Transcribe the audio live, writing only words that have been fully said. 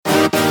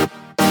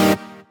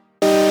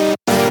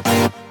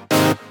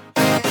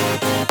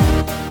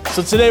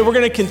So today we're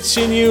going to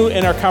continue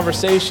in our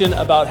conversation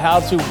about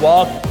how to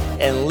walk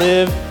and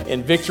live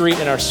in victory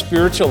in our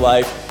spiritual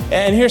life.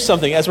 And here's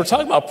something, as we're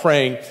talking about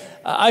praying,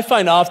 I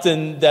find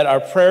often that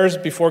our prayers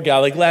before God,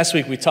 like last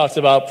week we talked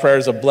about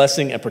prayers of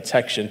blessing and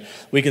protection.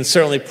 We can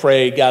certainly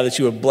pray, God, that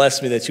you would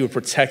bless me, that you would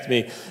protect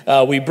me.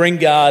 We bring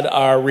God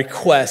our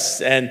requests,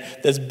 and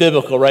that's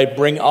biblical, right?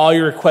 Bring all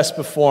your requests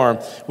before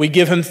him. We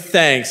give him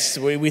thanks.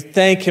 We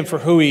thank him for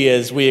who he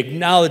is. We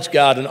acknowledge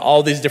God in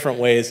all these different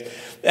ways.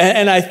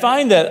 And I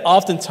find that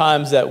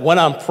oftentimes that when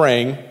I'm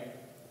praying,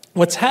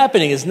 what's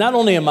happening is not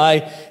only am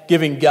I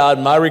giving God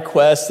my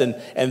requests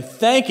and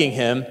thanking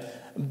him,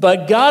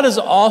 but God is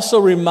also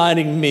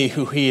reminding me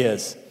who he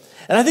is.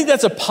 And I think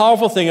that's a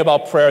powerful thing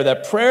about prayer,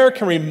 that prayer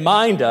can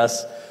remind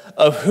us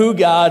of who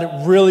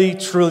God really,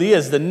 truly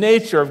is, the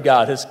nature of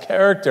God, his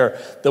character,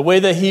 the way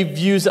that he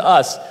views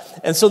us.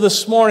 And so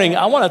this morning,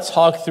 I want to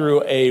talk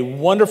through a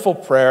wonderful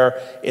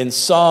prayer in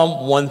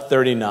Psalm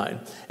 139.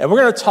 And we're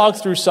going to talk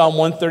through Psalm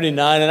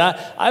 139, and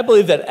I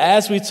believe that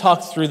as we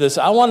talk through this,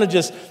 I want to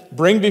just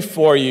bring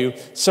before you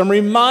some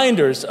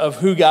reminders of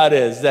who God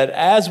is, that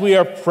as we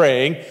are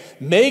praying,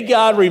 may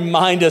God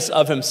remind us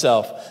of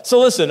himself. So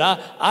listen,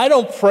 I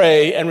don't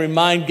pray and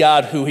remind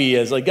God who he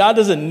is. Like, God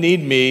doesn't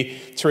need me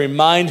to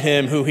remind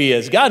him who he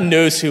is. God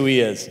knows who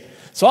he is.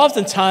 So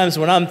oftentimes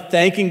when I'm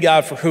thanking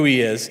God for who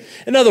he is,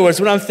 in other words,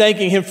 when I'm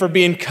thanking him for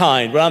being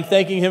kind, when I'm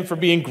thanking him for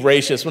being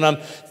gracious, when I'm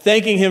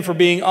thanking him for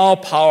being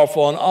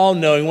all-powerful and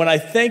all-knowing, when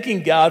I'm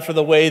thanking God for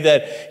the way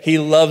that he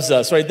loves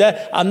us, right?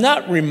 That I'm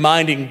not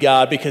reminding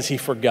God because he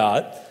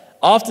forgot.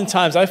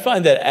 Oftentimes, I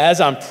find that as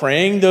I'm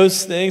praying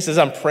those things, as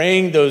I'm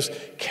praying those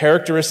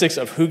characteristics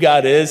of who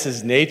God is,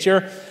 his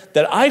nature,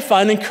 that I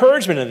find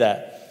encouragement in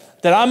that.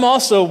 That I'm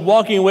also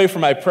walking away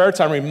from my prayer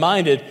time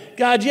reminded,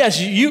 God,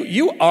 yes,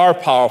 you are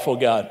powerful,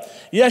 God.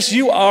 Yes,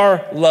 you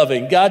are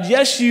loving. God,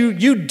 yes,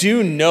 you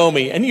do know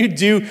me and you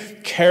do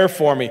care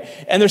for me.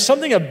 And there's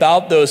something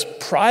about those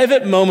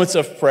private moments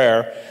of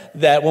prayer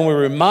that when we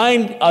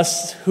remind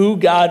us who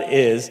God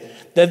is,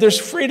 that there's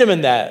freedom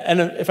in that. And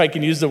if I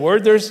can use the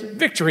word, there's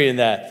victory in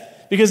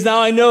that. Because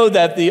now I know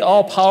that the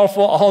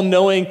all-powerful,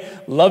 all-knowing,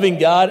 loving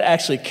God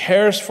actually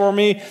cares for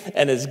me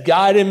and is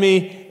guiding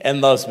me and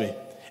loves me.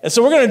 And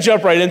so we're going to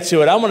jump right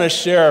into it. I'm going to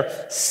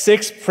share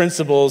 6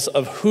 principles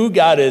of who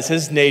God is,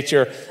 his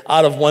nature,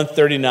 out of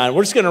 139.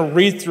 We're just going to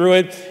read through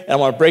it, and I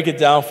want to break it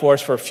down for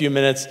us for a few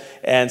minutes.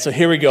 And so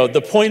here we go.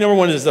 The point number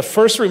 1 is the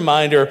first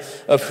reminder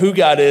of who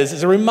God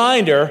is a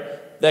reminder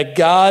that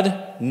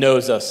God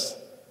knows us.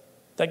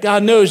 That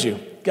God knows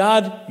you.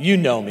 God, you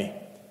know me.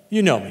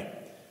 You know me.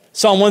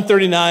 Psalm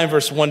 139,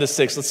 verse 1 to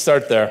 6. Let's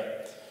start there.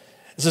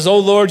 It says, "O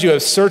Lord, you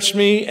have searched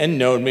me and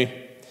known me.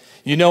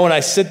 You know when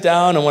I sit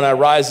down and when I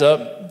rise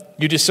up.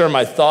 You discern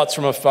my thoughts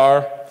from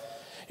afar.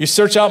 You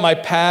search out my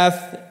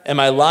path and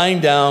my lying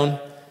down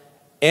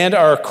and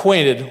are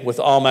acquainted with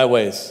all my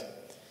ways.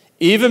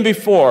 Even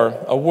before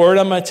a word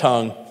on my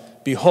tongue,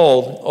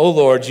 behold, O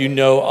Lord, you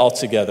know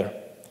altogether.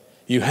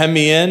 You hem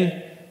me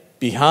in,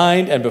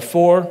 behind and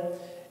before,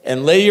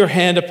 and lay your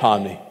hand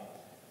upon me.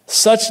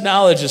 Such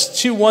knowledge is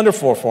too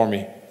wonderful for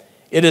me.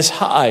 It is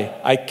high,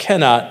 I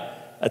cannot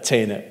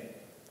attain it."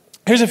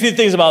 Here's a few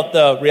things about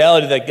the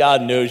reality that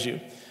God knows you.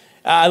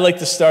 I like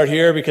to start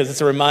here because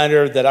it's a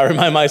reminder that I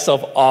remind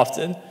myself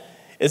often,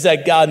 is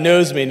that God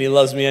knows me and he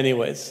loves me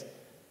anyways.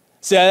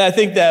 See, I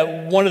think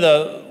that one of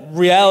the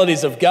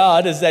realities of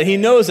God is that he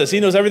knows us. He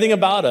knows everything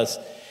about us.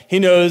 He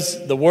knows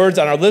the words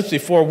on our lips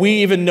before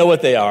we even know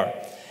what they are.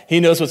 He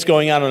knows what's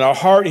going on in our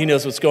heart. He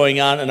knows what's going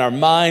on in our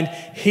mind.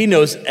 He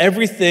knows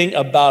everything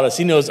about us.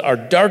 He knows our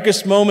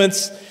darkest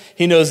moments.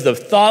 He knows the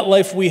thought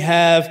life we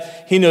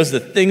have. He knows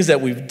the things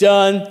that we've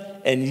done,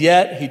 and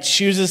yet he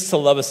chooses to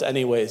love us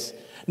anyways.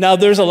 Now,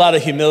 there's a lot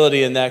of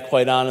humility in that,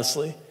 quite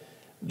honestly.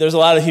 There's a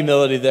lot of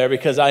humility there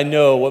because I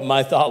know what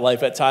my thought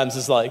life at times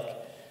is like.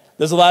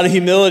 There's a lot of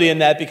humility in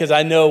that because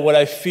I know what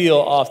I feel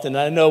often.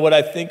 I know what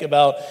I think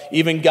about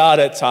even God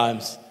at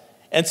times.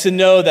 And to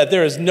know that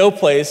there is no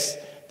place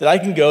that I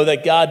can go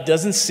that God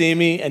doesn't see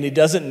me and he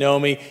doesn't know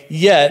me,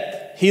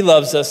 yet he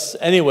loves us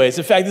anyways.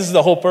 In fact, this is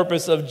the whole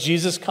purpose of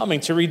Jesus coming,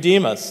 to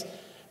redeem us.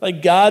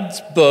 Like,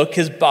 God's book,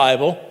 his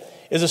Bible,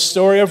 is a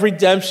story of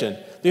redemption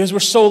because we're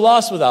so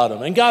lost without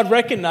him. And God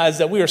recognized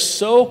that we are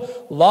so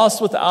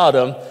lost without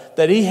him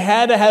that he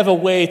had to have a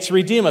way to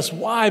redeem us.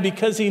 Why?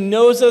 Because he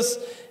knows us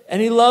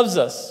and he loves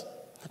us.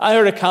 I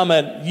heard a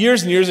comment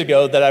years and years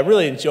ago that I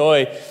really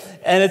enjoy,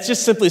 and it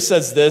just simply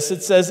says this.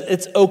 It says,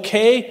 it's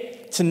okay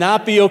to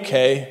not be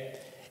okay.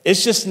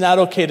 It's just not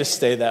okay to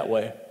stay that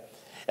way.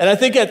 And I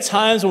think at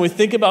times when we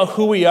think about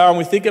who we are and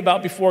we think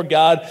about before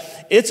God,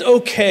 it's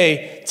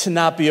okay to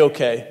not be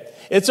okay.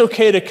 It's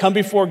okay to come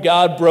before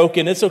God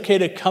broken. It's okay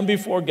to come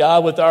before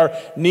God with our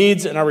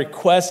needs and our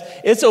requests.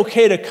 It's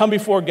okay to come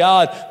before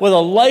God with a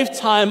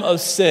lifetime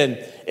of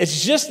sin.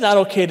 It's just not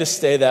okay to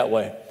stay that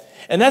way.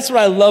 And that's what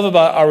I love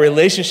about our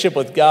relationship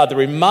with God. The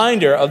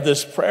reminder of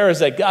this prayer is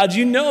that, God,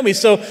 you know me.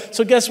 So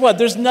guess what?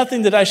 There's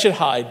nothing that I should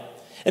hide.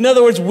 In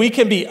other words, we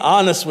can be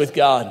honest with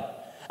God.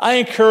 I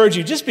encourage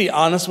you, just be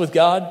honest with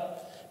God.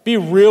 Be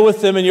real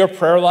with him in your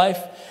prayer life.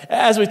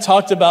 As we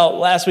talked about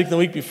last week and the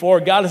week before,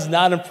 God is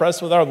not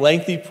impressed with our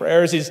lengthy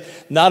prayers. He's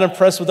not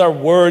impressed with our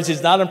words.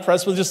 He's not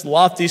impressed with just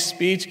lofty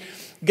speech.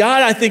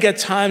 God, I think at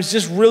times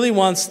just really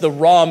wants the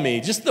raw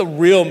me, just the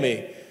real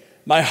me.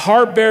 My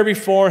heart bare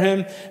before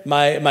him,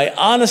 my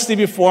honesty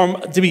before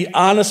him, to be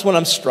honest when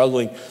I'm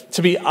struggling,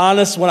 to be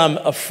honest when I'm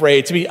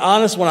afraid, to be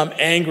honest when I'm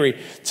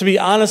angry, to be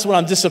honest when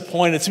I'm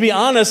disappointed, to be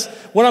honest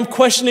when I'm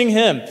questioning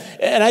him.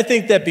 And I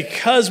think that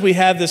because we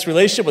have this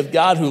relationship with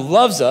God who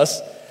loves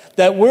us,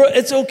 that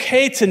it's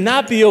okay to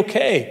not be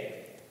okay.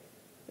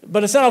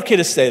 But it's not okay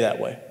to stay that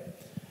way.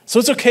 So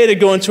it's okay to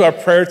go into our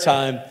prayer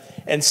time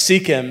and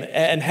seek him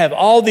and have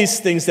all these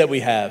things that we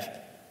have.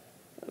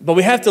 But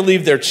we have to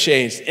leave there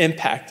changed,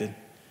 impacted.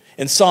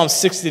 In Psalm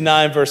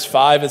 69, verse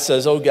 5, it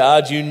says, "Oh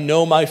God, you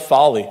know my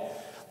folly.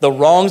 The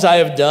wrongs I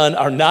have done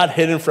are not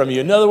hidden from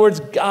you." In other words,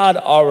 God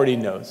already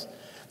knows.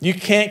 You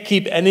can't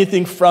keep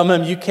anything from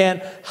him. You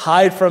can't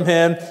hide from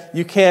him.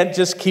 You can't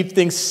just keep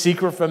things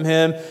secret from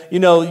him. You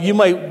know, you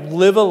might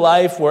live a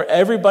life where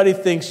everybody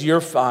thinks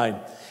you're fine.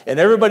 And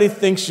everybody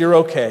thinks you're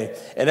okay.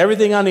 And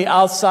everything on the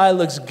outside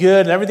looks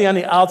good. And everything on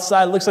the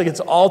outside looks like it's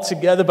all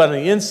together. But on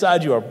the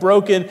inside, you are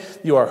broken.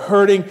 You are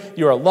hurting.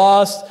 You are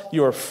lost.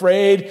 You are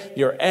afraid.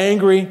 You're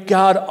angry.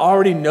 God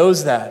already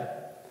knows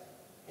that.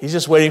 He's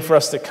just waiting for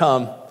us to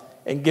come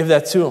and give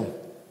that to him.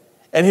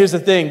 And here's the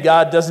thing.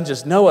 God doesn't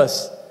just know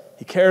us.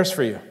 He cares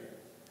for you.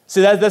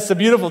 See, that's the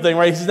beautiful thing,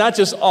 right? He's not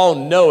just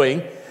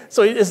all-knowing.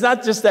 So it's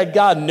not just that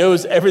God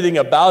knows everything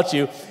about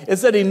you.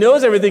 It's that he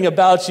knows everything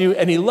about you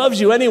and he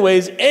loves you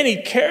anyways and he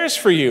cares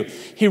for you.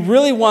 He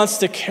really wants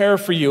to care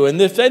for you.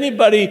 And if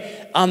anybody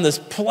on this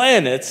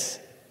planet,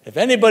 if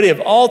anybody of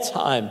all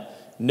time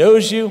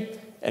knows you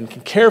and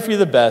can care for you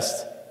the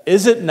best,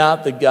 is it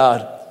not the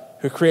God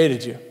who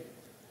created you?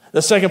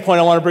 The second point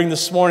I want to bring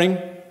this morning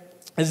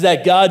is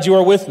that God, you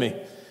are with me.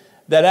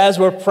 That as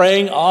we're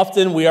praying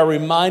often, we are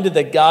reminded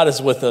that God is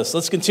with us.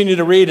 Let's continue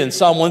to read in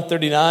Psalm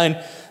 139,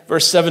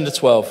 verse 7 to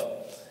 12.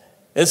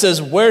 It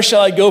says, "Where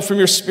shall I go from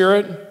your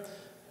spirit?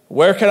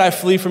 Where can I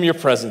flee from your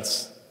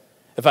presence?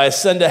 If I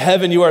ascend to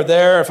heaven, you are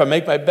there. If I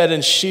make my bed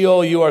in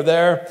Sheol, you are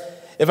there.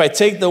 If I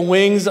take the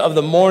wings of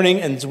the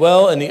morning and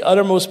dwell in the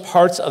uttermost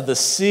parts of the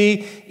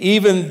sea,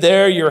 even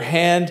there your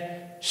hand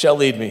shall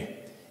lead me,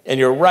 and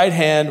your right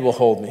hand will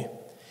hold me.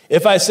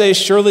 If I say,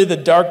 surely the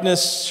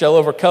darkness shall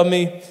overcome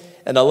me,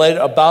 and the light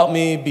about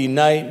me be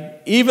night,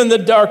 even the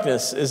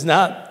darkness is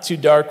not too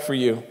dark for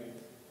you.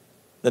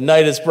 The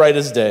night is bright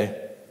as day,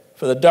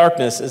 for the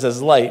darkness is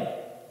as light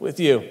with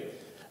you."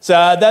 So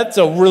that's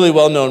a really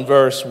well-known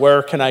verse.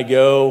 Where can I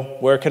go?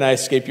 Where can I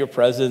escape your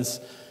presence?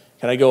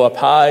 Can I go up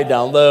high,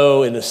 down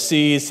low, in the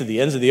seas, to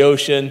the ends of the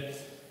ocean,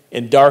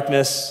 in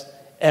darkness?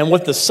 And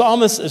what the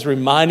psalmist is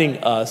reminding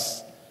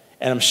us,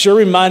 and I'm sure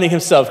reminding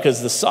himself,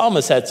 because the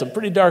psalmist had some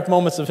pretty dark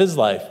moments of his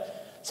life,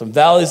 some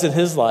valleys in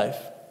his life.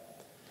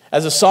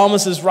 As the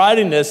psalmist is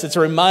writing this, it's a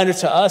reminder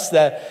to us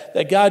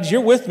that God,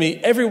 you're with me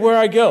everywhere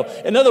I go.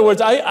 In other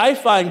words, I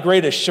find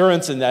great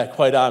assurance in that,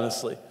 quite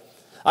honestly.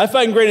 I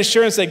find great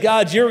assurance that,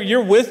 God,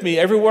 you're with me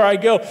everywhere I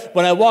go.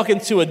 When I walk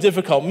into a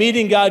difficult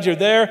meeting, God, you're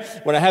there.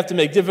 When I have to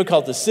make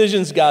difficult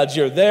decisions, God,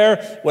 you're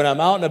there. When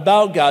I'm out and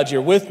about, God, you're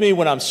with me.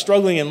 When I'm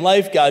struggling in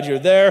life, God, you're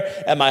there.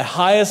 At my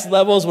highest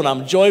levels, when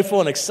I'm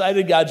joyful and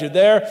excited, God, you're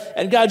there.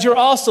 And God, you're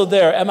also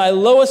there. At my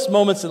lowest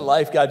moments in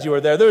life, God, you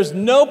are there. There's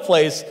no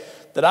place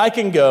that I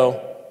can go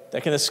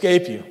that can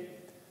escape you.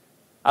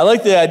 I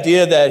like the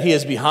idea that he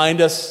is behind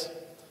us,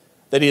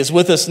 that he is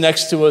with us,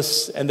 next to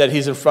us, and that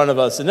he's in front of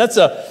us. And that's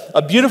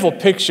a beautiful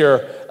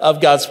picture of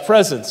God's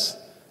presence,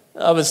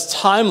 of his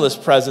timeless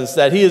presence,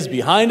 that he is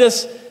behind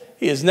us,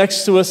 he is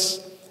next to us,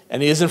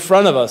 and he is in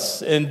front of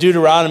us. In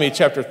Deuteronomy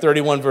chapter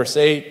 31, verse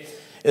 8,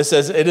 it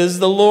says, "It is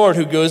the Lord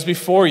who goes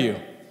before you."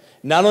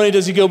 Not only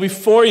does he go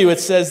before you, it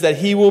says that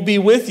he will be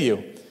with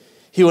you.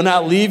 He will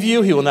not leave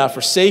you. He will not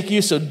forsake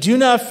you. So do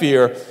not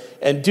fear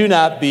and do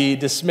not be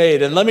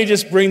dismayed. And let me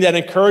just bring that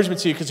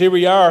encouragement to you, because here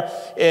we are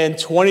in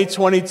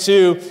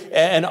 2022,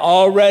 and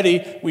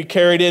already we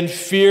carried in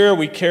fear,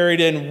 we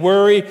carried in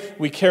worry,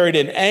 we carried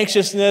in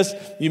anxiousness.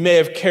 You may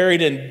have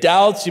carried in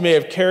doubts. You may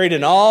have carried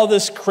in all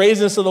this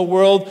craziness of the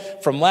world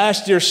from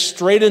last year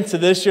straight into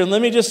this year. And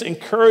let me just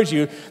encourage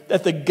you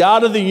that the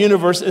God of the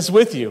universe is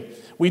with you.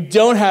 We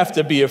don't have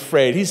to be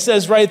afraid. He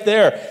says right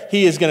there,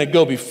 he is going to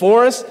go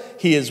before us.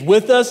 He is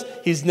with us.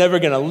 He's never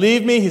going to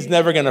leave me. He's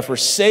never going to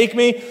forsake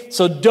me.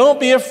 So don't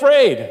be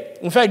afraid.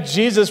 In fact,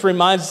 Jesus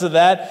reminds us of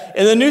that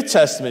in the New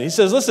Testament. He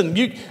says, listen,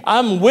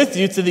 I'm with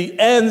you to the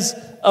ends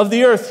of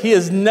the earth. He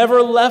has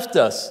never left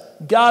us.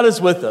 God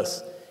is with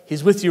us.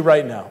 He's with you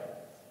right now.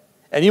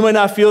 And you might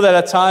not feel that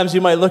at times.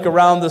 You might look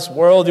around this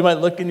world. You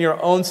might look in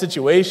your own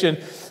situation,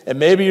 and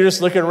maybe you're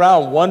just looking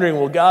around wondering,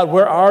 well, God,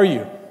 where are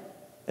you?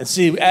 And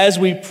see, as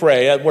we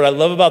pray, what I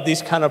love about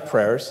these kind of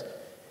prayers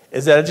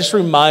is that it just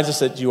reminds us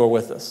that you are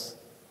with us.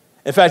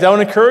 In fact, I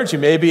want to encourage you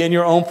maybe in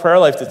your own prayer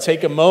life to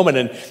take a moment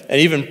and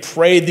even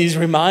pray these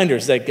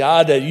reminders that,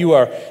 God, that you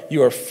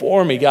are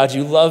for me. God,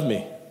 you love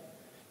me.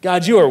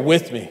 God, you are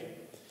with me.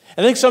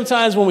 I think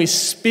sometimes when we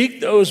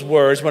speak those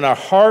words, when our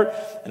heart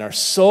and our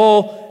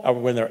soul,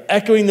 when they're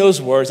echoing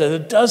those words, that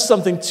it does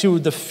something to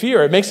the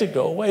fear. It makes it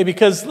go away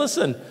because,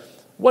 listen,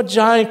 what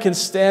giant can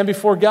stand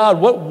before God?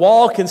 What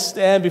wall can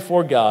stand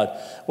before God?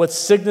 What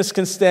sickness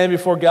can stand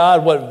before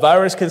God? What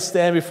virus can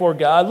stand before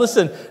God?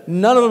 Listen,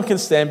 none of them can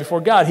stand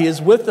before God. He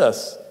is with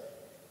us.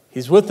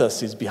 He's with us.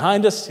 He's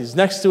behind us. He's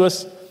next to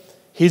us.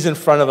 He's in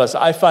front of us.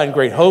 I find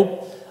great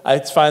hope. I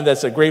find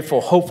that's a grateful,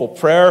 hopeful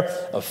prayer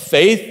of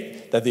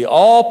faith that the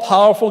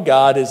all-powerful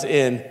God is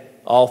in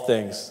all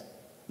things.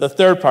 The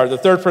third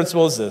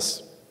principle is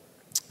this.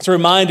 It's a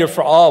reminder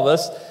for all of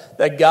us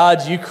that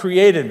God, you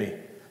created me.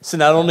 So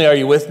not only are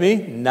you with me,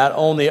 not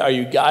only are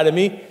you guiding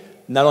me,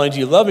 not only do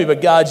you love me,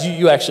 but God,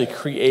 you actually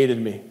created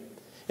me.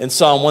 In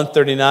Psalm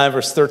 139,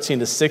 verse 13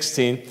 to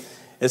 16,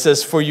 it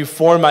says, "For you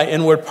formed my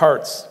inward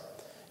parts.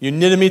 You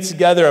knitted me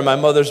together in my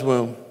mother's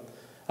womb.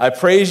 I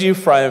praise you,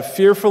 for I am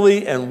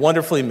fearfully and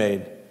wonderfully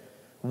made.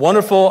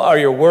 Wonderful are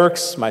your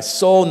works. My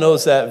soul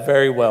knows that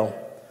very well.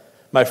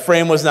 My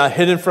frame was not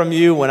hidden from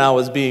you when I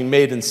was being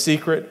made in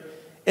secret,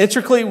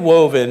 intricately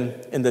woven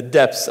in the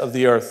depths of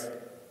the earth.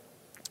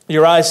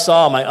 Your eyes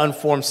saw my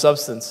unformed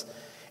substance.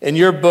 In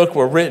your book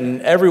were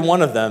written, every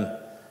one of them,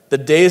 the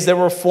days that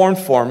were formed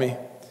for me,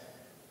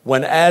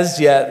 when as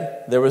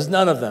yet there was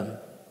none of them."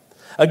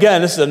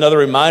 Again, this is another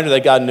reminder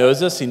that God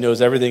knows us. He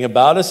knows everything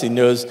about us. He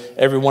knows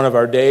every one of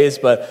our days,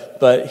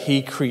 but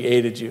He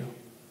created you.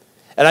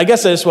 And I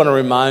guess I just want to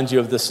remind you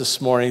of this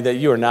morning, that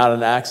you are not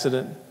an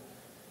accident,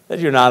 that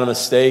you're not a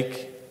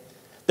mistake,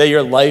 that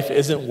your life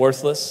isn't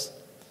worthless,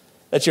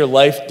 that your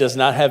life does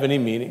not have any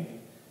meaning.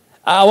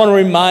 I want to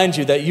remind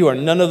you that you are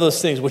none of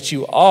those things. What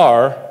you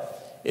are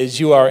is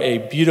you are a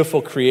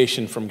beautiful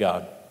creation from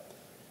God,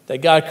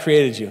 that God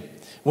created you.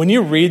 When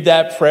you read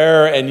that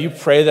prayer and you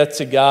pray that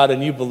to God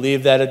and you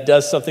believe that, it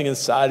does something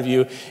inside of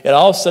you. It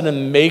all of a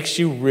sudden makes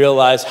you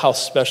realize how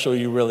special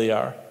you really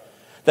are.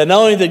 That not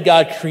only did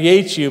God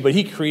create you, but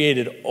He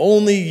created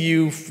only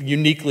you,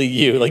 uniquely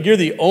you. Like, you're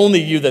the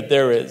only you that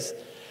there is.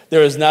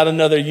 There is not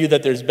another you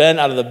that there's been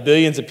out of the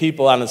billions of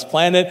people on this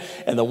planet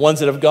and the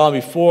ones that have gone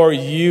before.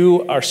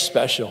 You are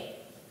special.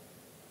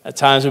 At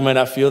times we might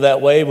not feel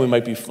that way. We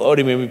might be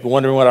floating. We might be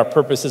wondering what our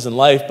purpose is in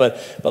life.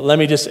 But let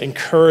me just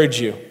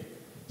encourage you.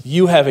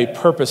 You have a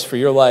purpose for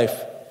your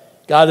life.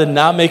 God did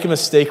not make a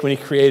mistake when He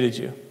created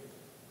you.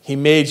 He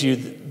made you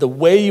the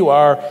way you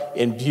are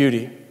in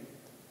beauty.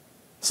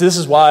 So this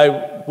is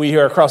why we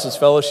here at Crossroads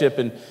Fellowship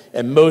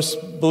and most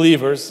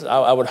believers,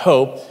 I would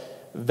hope,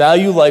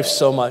 value life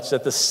so much,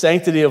 that the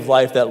sanctity of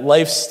life, that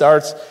life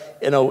starts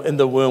in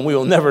the womb. We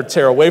will never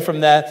tear away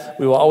from that.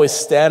 We will always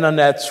stand on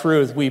that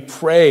truth. We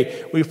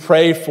pray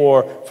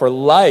for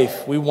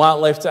life. We want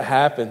life to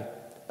happen.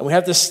 And we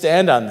have to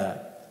stand on that.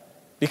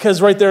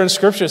 Because right there in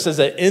Scripture it says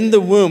that in the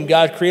womb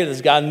God created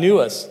us, God knew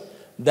us.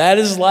 That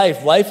is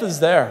life. Life is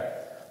there.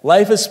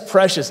 Life is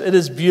precious. It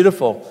is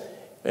beautiful.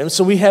 And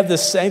so we have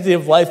this sanctity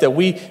of life that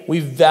we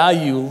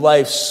value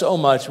life so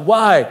much.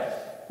 Why?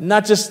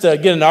 Not just to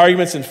get in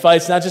arguments and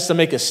fights, not just to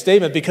make a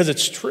statement, because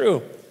it's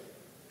true.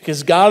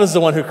 Because God is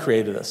the one who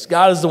created us.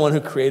 God is the one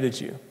who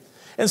created you.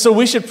 And so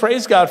we should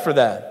praise God for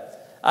that.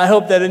 I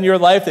hope that in your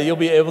life that you'll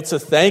be able to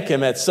thank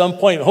Him at some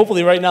point,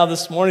 hopefully right now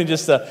this morning,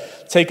 just to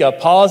take a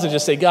pause and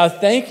just say, God,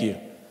 thank you.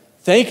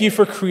 Thank you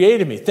for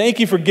creating me. Thank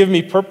you for giving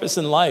me purpose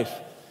in life.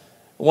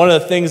 One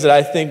of the things that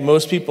I think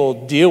most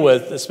people deal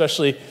with,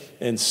 especially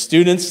in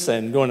students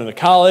and going into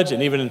college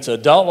and even into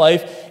adult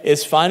life,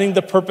 is finding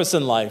the purpose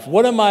in life.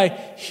 What am I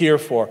here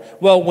for?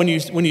 Well, when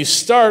you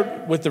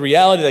start with the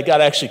reality that God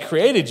actually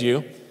created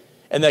you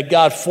and that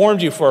God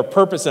formed you for a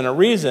purpose and a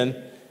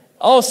reason,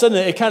 all of a sudden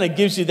it kind of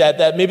gives you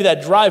that maybe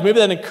that drive, maybe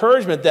that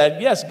encouragement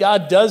that, yes,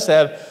 God does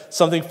have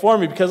something for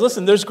me. Because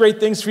listen, there's great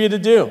things for you to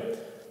do.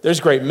 There's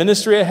great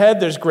ministry ahead.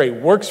 There's great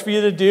works for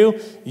you to do.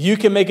 You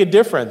can make a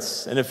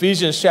difference. In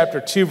Ephesians chapter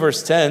 2,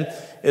 verse 10,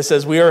 it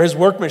says, we are His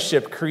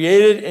workmanship,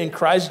 created in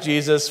Christ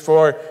Jesus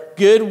for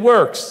good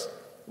works,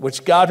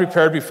 which God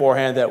prepared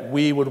beforehand that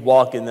we would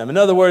walk in them. In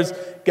other words,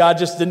 God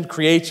just didn't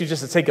create you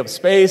just to take up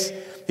space.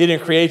 He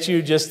didn't create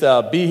you just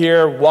to be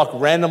here, walk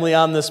randomly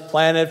on this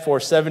planet for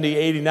 70,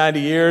 80, 90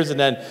 years and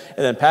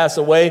then pass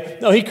away.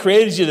 No, He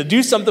created you to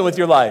do something with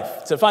your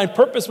life, to find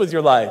purpose with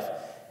your life.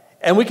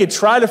 And we could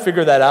try to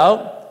figure that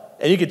out,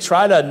 and you could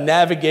try to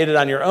navigate it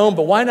on your own,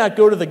 but why not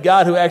go to the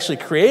God who actually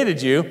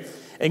created you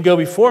and go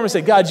before Him and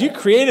say, God, you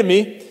created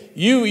me,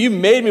 you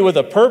made me with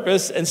a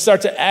purpose, and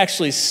start to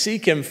actually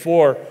seek Him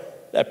for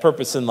that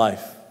purpose in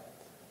life.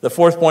 The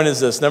fourth point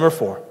is this, number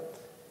 4,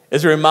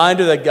 is a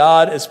reminder that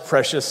God is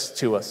precious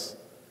to us.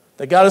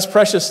 That God is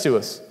precious to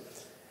us.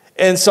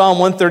 In Psalm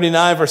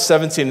 139, verse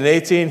 17 and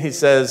 18, he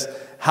says,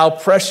 how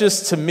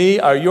precious to me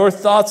are your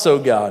thoughts, O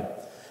God.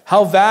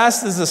 How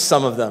vast is the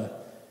sum of them.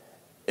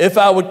 If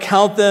I would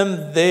count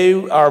them, they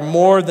are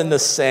more than the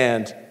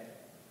sand.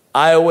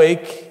 I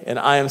awake and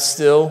I am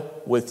still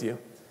with you.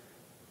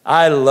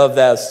 I love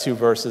those two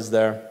verses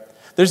there.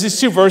 There's these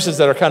two verses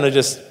that are kind of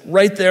just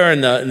right there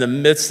in the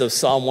midst of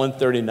Psalm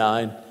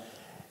 139.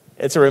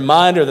 It's a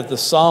reminder that the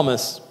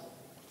psalmist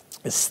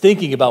is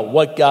thinking about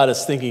what God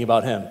is thinking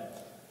about him.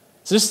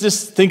 So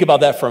just think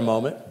about that for a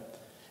moment.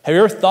 Have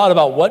you ever thought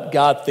about what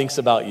God thinks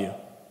about you?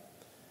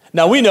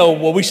 Now, we know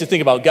what we should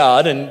think about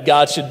God, and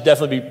God should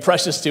definitely be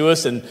precious to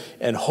us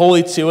and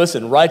holy to us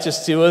and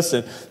righteous to us.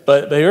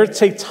 But have you ever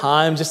take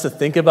time just to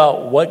think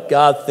about what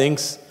God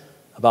thinks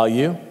about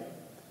you?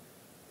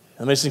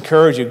 Let me just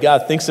encourage you,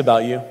 God thinks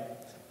about you,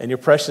 and you're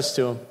precious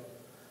to him.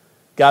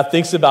 God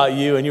thinks about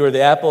you, and you are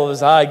the apple of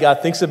his eye.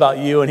 God thinks about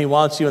you, and he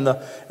wants you in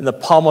the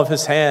palm of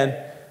his hand.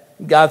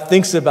 God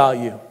thinks about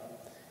you.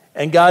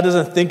 And God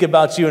doesn't think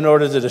about you in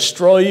order to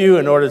destroy you,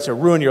 in order to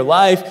ruin your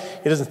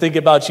life. He doesn't think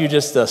about you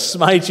just to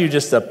smite you,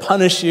 just to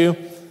punish you.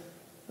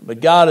 But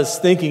God is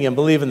thinking and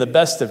believing the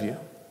best of you.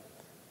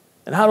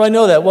 And how do I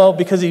know that? Well,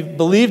 because he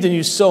believed in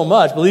you so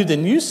much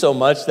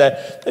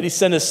that he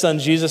sent his son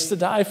Jesus to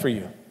die for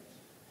you.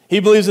 He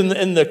believes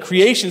in the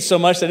creation so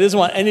much that he doesn't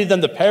want any of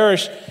them to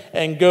perish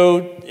and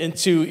go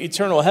into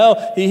eternal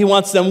hell. He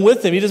wants them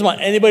with him. He doesn't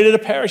want anybody to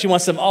perish. He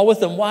wants them all with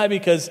him. Why?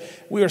 Because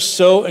we are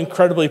so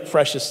incredibly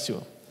precious to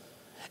him.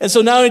 And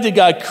so not only did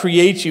God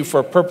create you for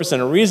a purpose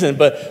and a reason,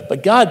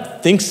 but God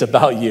thinks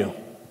about you,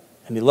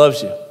 and he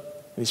loves you,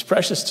 and he's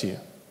precious to you.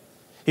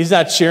 He's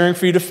not cheering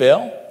for you to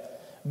fail,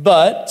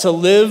 but to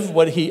live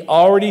what he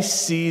already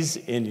sees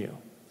in you.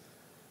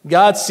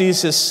 God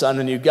sees his son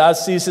in you. God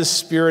sees his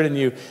spirit in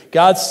you.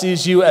 God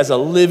sees you as a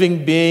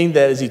living being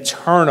that is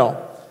eternal.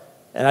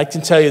 And I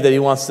can tell you that he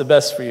wants the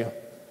best for you,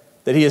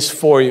 that he is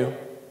for you.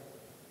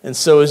 And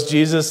so is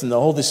Jesus and the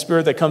Holy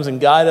Spirit that comes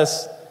and guide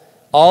us.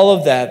 All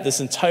of that, this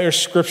entire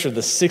scripture,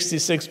 the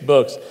 66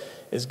 books,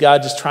 is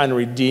God just trying to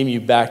redeem you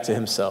back to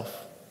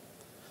himself.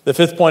 The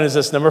fifth point is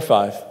this, number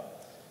 5,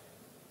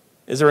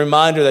 is a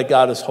reminder that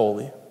God is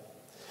holy.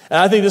 And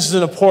I think this is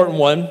an important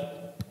one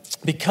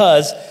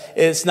because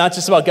it's not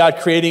just about God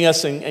creating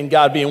us and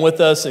God being with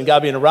us and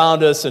God being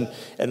around us and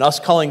us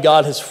calling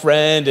God his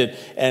friend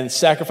and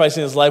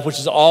sacrificing his life, which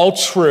is all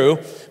true.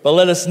 But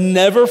let us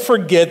never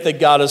forget that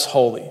God is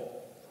holy,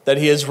 that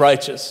he is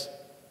righteous.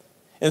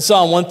 In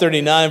Psalm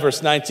 139,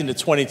 verse 19 to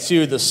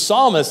 22, the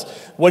psalmist,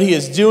 what he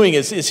is doing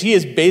is he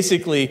is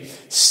basically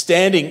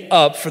standing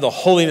up for the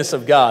holiness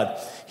of God.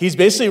 He's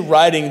basically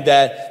writing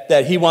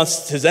that he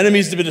wants his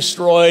enemies to be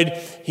destroyed.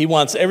 He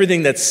wants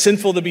everything that's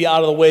sinful to be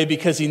out of the way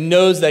because he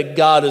knows that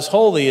God is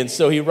holy. And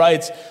so he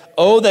writes,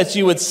 "Oh, that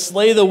you would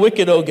slay the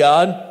wicked, O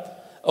God.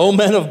 O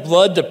men of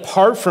blood,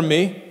 depart from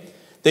me.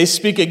 They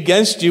speak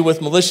against you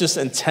with malicious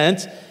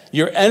intent.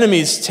 Your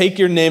enemies take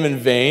your name in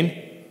vain.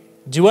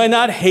 Do I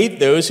not hate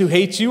those who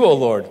hate you, O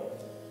Lord?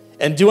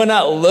 And do I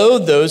not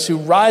loathe those who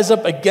rise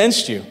up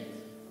against you?"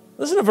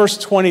 Listen to verse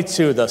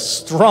 22, the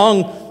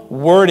strong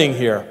wording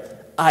here.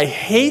 "I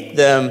hate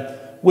them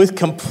with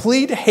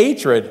complete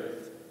hatred.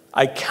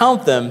 I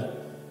count them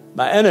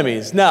my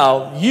enemies."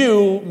 Now,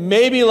 you,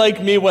 maybe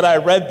like me when I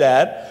read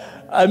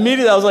that,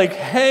 immediately I was like,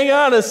 hang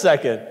on a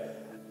second.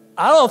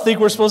 I don't think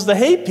we're supposed to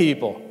hate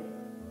people.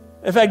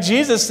 In fact,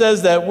 Jesus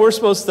says that we're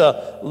supposed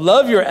to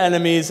love your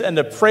enemies and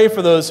to pray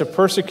for those who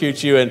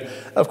persecute you. And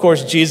of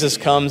course, Jesus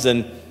comes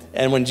and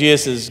when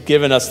Jesus has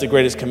given us the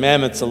greatest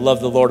commandment to love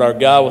the Lord our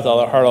God with all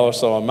our heart, all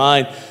soul, and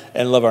mind,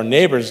 and love our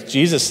neighbors,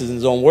 Jesus in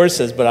his own word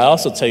says, but I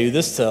also tell you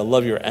this, to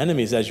love your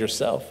enemies as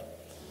yourself.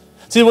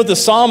 See, what the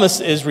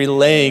psalmist is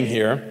relaying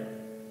here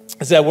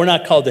is that we're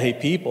not called to hate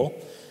people,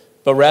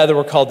 but rather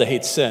we're called to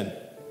hate sin.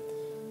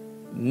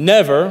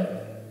 Never,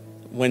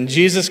 when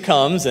Jesus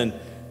comes and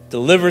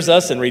delivers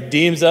us and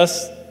redeems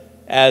us,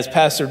 as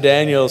Pastor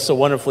Daniel so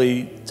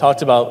wonderfully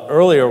talked about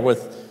earlier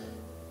with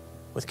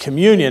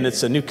communion,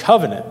 it's a new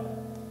covenant.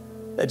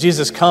 That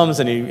Jesus comes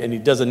and he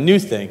does a new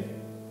thing.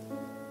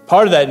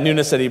 Part of that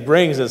newness that he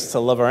brings is to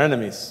love our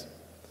enemies.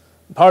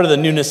 Part of the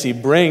newness he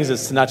brings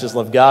is to not just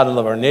love God and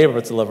love our neighbor,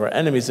 but to love our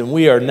enemies. And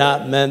we are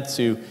not meant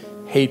to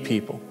hate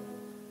people.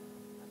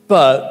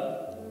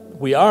 But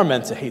we are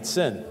meant to hate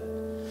sin.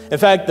 In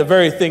fact, the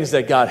very things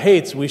that God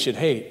hates, we should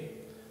hate.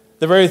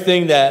 The very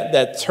thing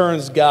that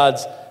turns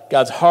God's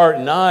heart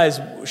and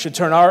eyes should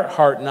turn our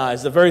heart and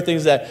eyes. The very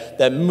things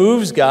that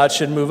moves God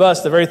should move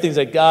us. The very things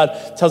that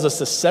God tells us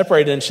to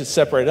separate in should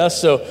separate us.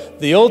 So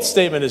the old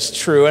statement is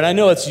true, and I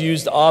know it's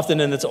used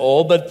often and it's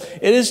old, but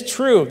it is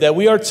true that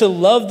we are to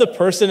love the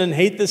person and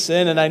hate the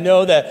sin. And I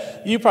know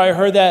that you probably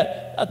heard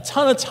that a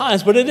ton of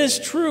times, but it is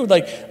true.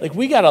 Like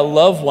we got to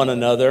love one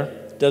another.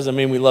 Doesn't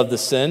mean we love the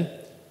sin.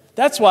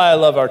 That's why I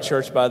love our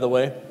church, by the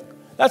way.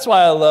 That's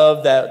why I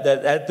love that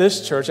at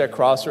this church at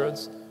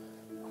Crossroads,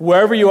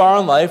 wherever you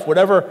are in life,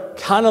 whatever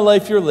kind of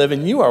life you're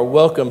living, you are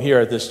welcome here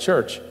at this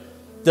church.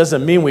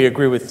 Doesn't mean we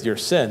agree with your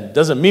sin.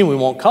 Doesn't mean we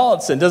won't call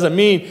it sin. Doesn't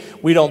mean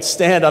we don't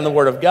stand on the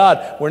Word of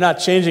God. We're not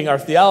changing our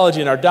theology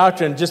and our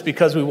doctrine just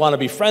because we want to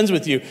be friends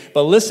with you.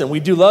 But listen,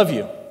 we do love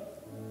you.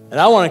 And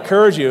I want to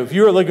encourage you, if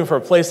you are looking for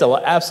a place that will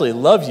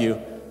absolutely love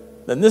you,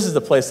 then this is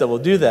the place that will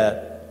do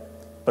that.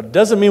 But it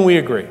doesn't mean we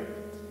agree.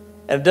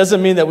 And it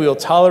doesn't mean that we will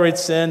tolerate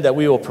sin, that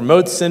we will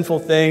promote sinful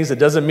things. It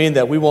doesn't mean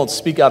that we won't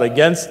speak out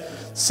against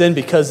sin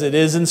because it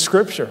is in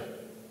Scripture.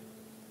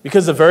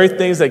 Because the very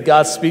things that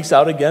God speaks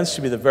out against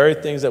should be the very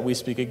things that we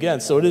speak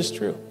against. So it is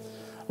true.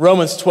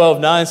 Romans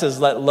 12:9 says,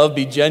 let love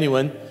be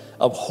genuine,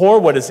 abhor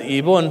what is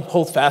evil, and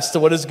hold fast to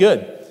what is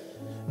good.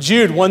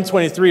 Jude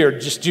 1:23, or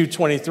just Jude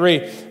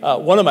 23,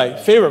 one of my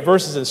favorite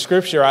verses in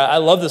Scripture. I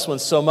love this one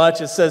so much.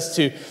 It says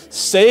to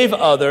save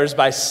others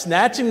by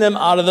snatching them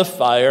out of the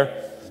fire,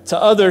 to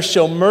others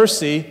show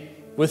mercy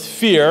with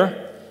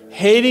fear,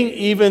 hating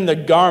even the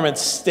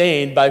garments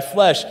stained by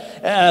flesh.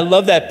 And I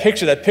love that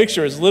picture. That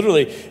picture is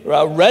literally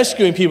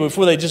rescuing people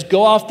before they just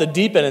go off the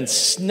deep end and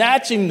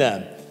snatching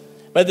them.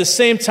 But at the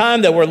same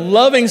time that we're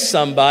loving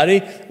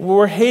somebody,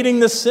 we're hating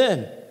the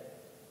sin.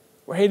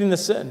 We're hating the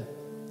sin.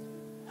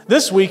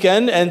 This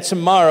weekend and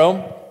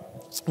tomorrow,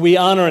 we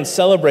honor and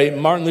celebrate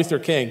Martin Luther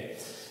King.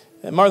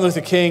 And Martin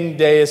Luther King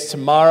Day is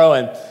tomorrow,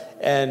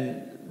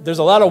 and there's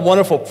a lot of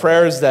wonderful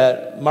prayers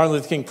that Martin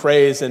Luther King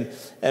prays,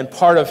 and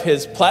part of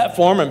his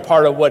platform and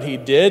part of what he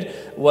did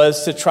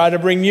was to try to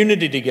bring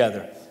unity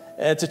together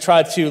and to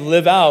try to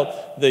live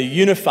out the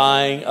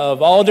unifying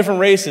of all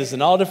different races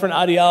and all different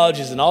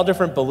ideologies and all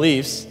different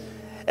beliefs.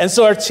 And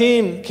so our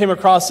team came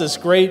across this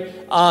great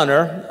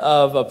honor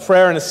of a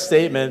prayer and a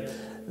statement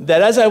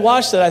that as I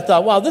watched it, I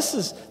thought, wow, this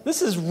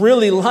is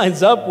really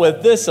lines up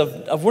with this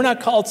of we're not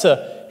called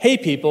to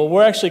hate people,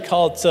 we're actually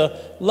called to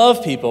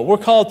love people. We're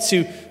called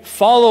to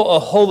follow a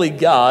holy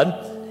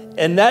God,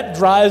 and that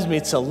drives me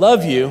to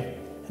love you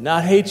and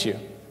not hate you.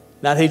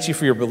 Not hate you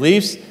for your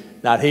beliefs,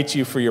 not hate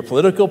you for your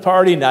political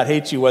party, not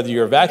hate you whether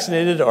you're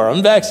vaccinated or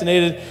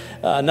unvaccinated,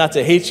 not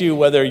to hate you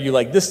whether you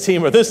like this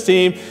team or this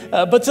team,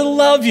 but to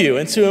love you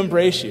and to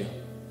embrace you.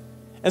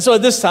 And so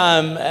at this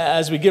time,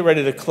 as we get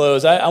ready to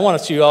close, I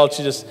want you all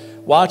to just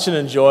watch and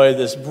enjoy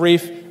this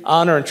brief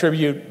honor and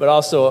tribute, but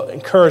also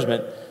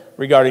encouragement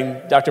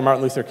regarding Dr.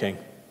 Martin Luther King.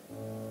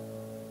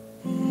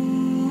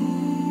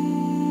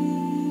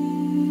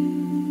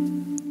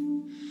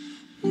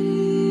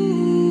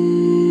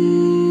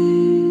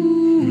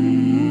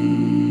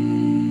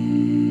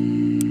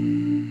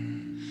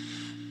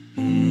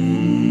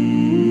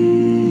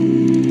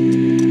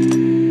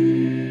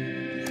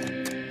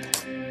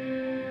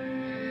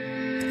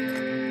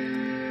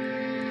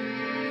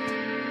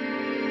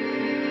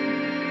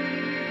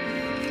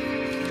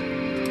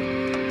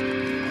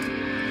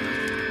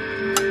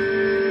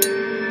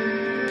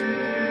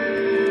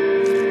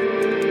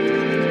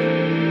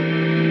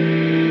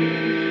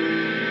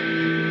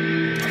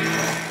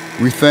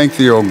 We thank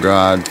thee, O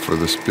God, for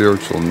the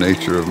spiritual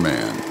nature of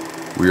man.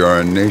 We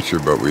are in nature,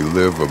 but we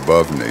live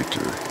above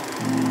nature.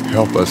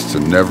 Help us to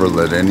never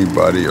let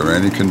anybody or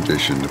any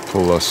condition to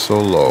pull us so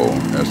low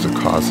as to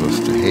cause us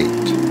to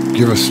hate.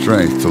 Give us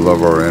strength to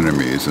love our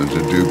enemies and to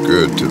do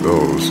good to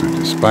those who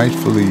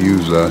despitefully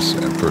use us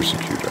and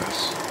persecute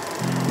us.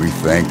 We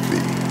thank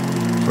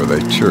thee for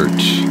thy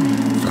church,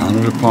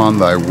 founded upon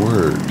thy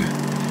word,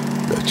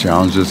 that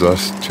challenges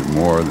us to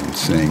more than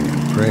sing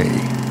and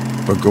pray,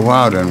 but go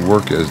out and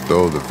work as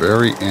though the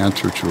very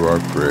answer to our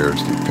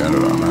prayers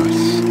depended on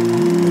us,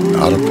 and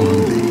not upon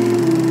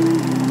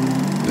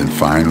thee. Then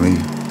finally,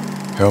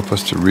 help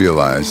us to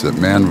realize that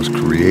man was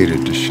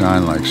created to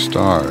shine like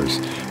stars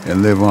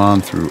and live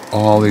on through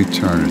all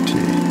eternity.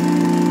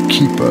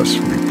 Keep us,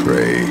 we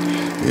pray,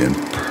 in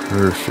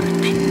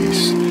perfect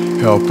peace.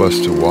 Help us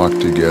to walk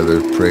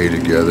together, pray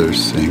together,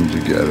 sing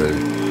together,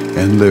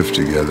 and live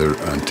together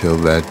until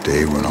that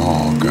day when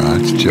all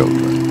God's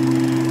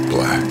children,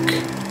 black,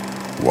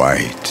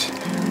 white,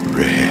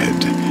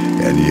 red,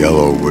 and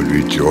yellow, would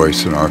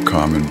rejoice in our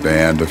common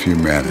band of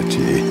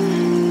humanity.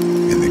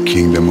 In the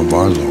kingdom of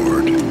our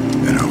Lord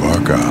and of our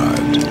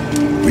God,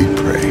 we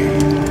pray.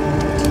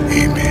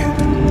 Amen.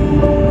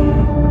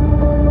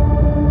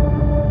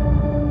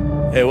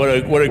 Hey,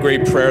 what a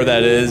great prayer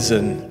that is.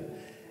 And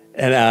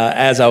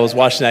as I was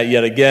watching that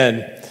yet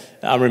again,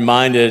 I'm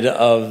reminded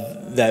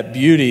of that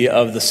beauty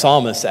of the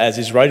psalmist as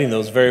he's writing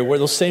those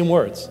same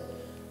words.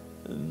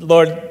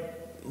 Lord,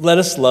 let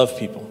us love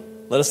people.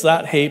 Let us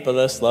not hate, but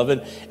let us love.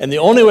 And the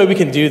only way we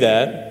can do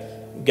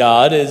that,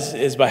 God,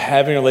 is by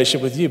having a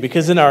relationship with you.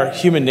 Because in our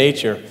human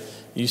nature,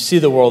 you see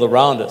the world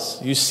around us.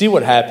 You see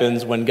what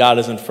happens when God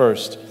isn't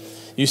first.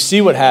 You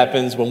see what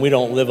happens when we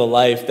don't live a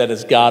life that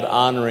is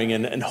God-honoring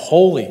and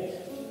holy.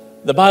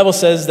 The Bible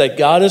says that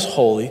God is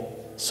holy,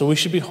 so we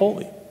should be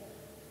holy.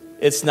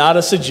 It's not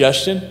a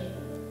suggestion.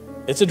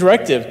 It's a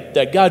directive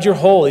that, God, you're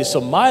holy, so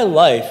my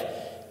life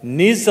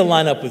needs to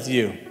line up with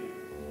you.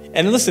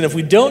 And listen, if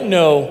we don't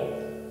know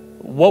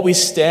what we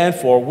stand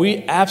for,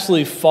 we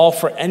absolutely fall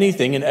for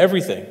anything and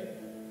everything.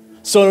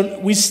 So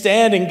we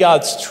stand in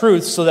God's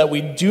truth so that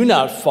we do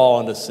not fall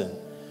into sin.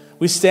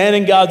 We stand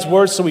in God's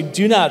word so we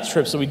do not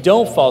trip, so we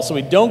don't fall, so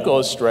we don't go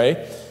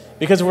astray.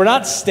 Because if we're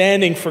not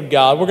standing for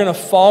God, we're going to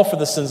fall for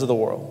the sins of the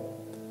world.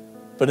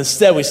 But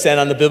instead, we stand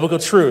on the biblical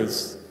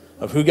truths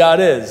of who God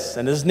is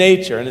and his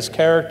nature and his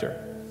character,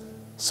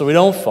 so we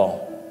don't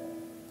fall.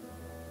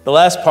 The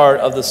last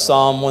part of the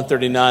Psalm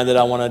 139 that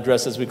I want to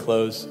address as we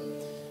close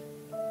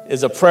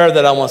is a prayer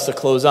that I want us to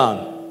close on.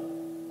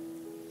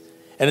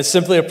 And it's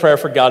simply a prayer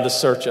for God to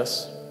search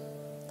us.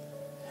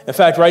 In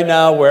fact, right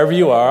now, wherever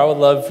you are, I would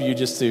love for you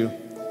just to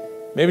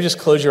maybe just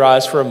close your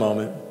eyes for a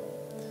moment.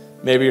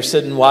 Maybe you're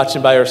sitting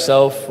watching by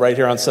yourself right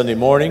here on Sunday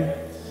morning.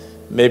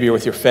 Maybe you're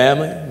with your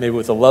family, maybe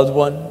with a loved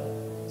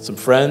one, some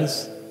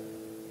friends.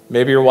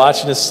 Maybe you're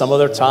watching this some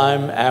other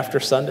time after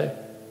Sunday.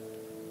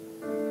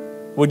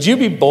 Would you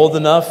be bold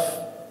enough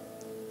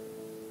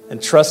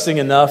and trusting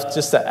enough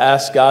just to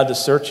ask God to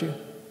search you,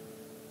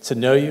 to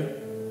know you?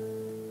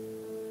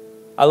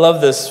 I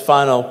love this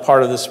final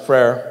part of this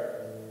prayer.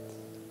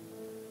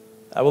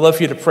 I would love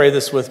for you to pray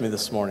this with me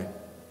this morning.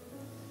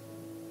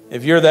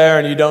 If you're there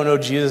and you don't know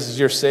Jesus as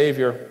your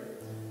Savior,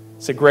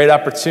 it's a great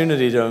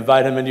opportunity to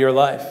invite him into your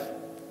life.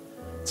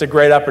 It's a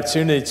great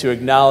opportunity to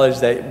acknowledge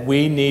that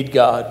we need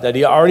God, that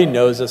he already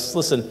knows us.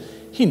 Listen,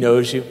 he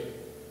knows you.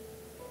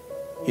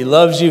 He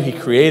loves you. He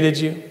created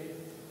you.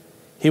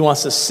 He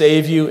wants to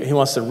save you. He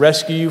wants to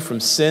rescue you from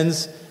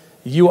sins.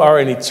 You are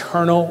an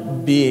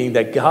eternal being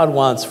that God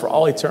wants for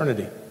all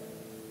eternity.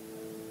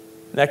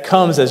 And that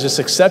comes as just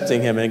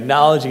accepting him and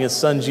acknowledging his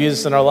son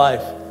Jesus in our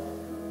life.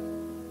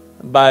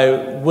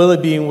 By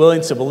being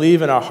willing to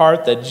believe in our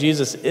heart that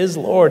Jesus is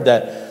Lord,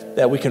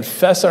 that we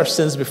confess our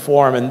sins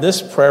before him. And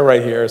this prayer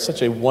right here is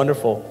such a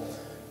wonderful,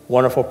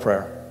 wonderful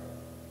prayer.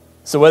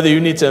 So whether you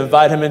need to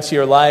invite him into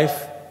your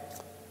life,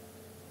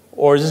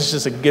 or is this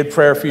just a good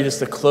prayer for you just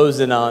to close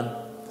in on,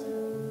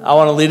 I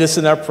want to lead us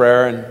in our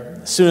prayer.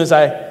 And as soon as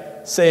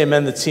I say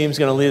amen, the team's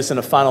going to lead us in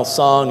a final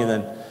song, and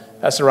then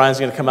Pastor Ryan's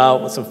going to come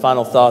out with some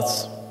final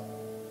thoughts.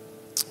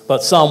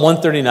 But Psalm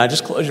 139,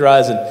 just close your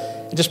eyes and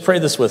just pray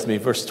this with me,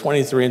 verse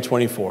 23 and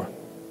 24.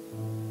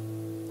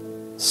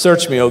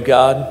 Search me, O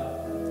God,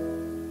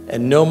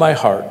 and know my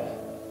heart.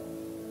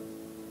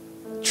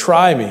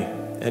 Try me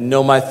and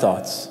know my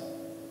thoughts.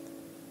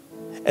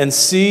 And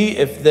see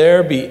if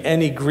there be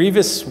any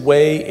grievous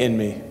way in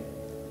me,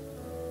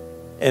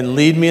 and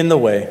lead me in the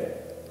way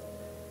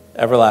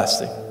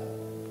everlasting.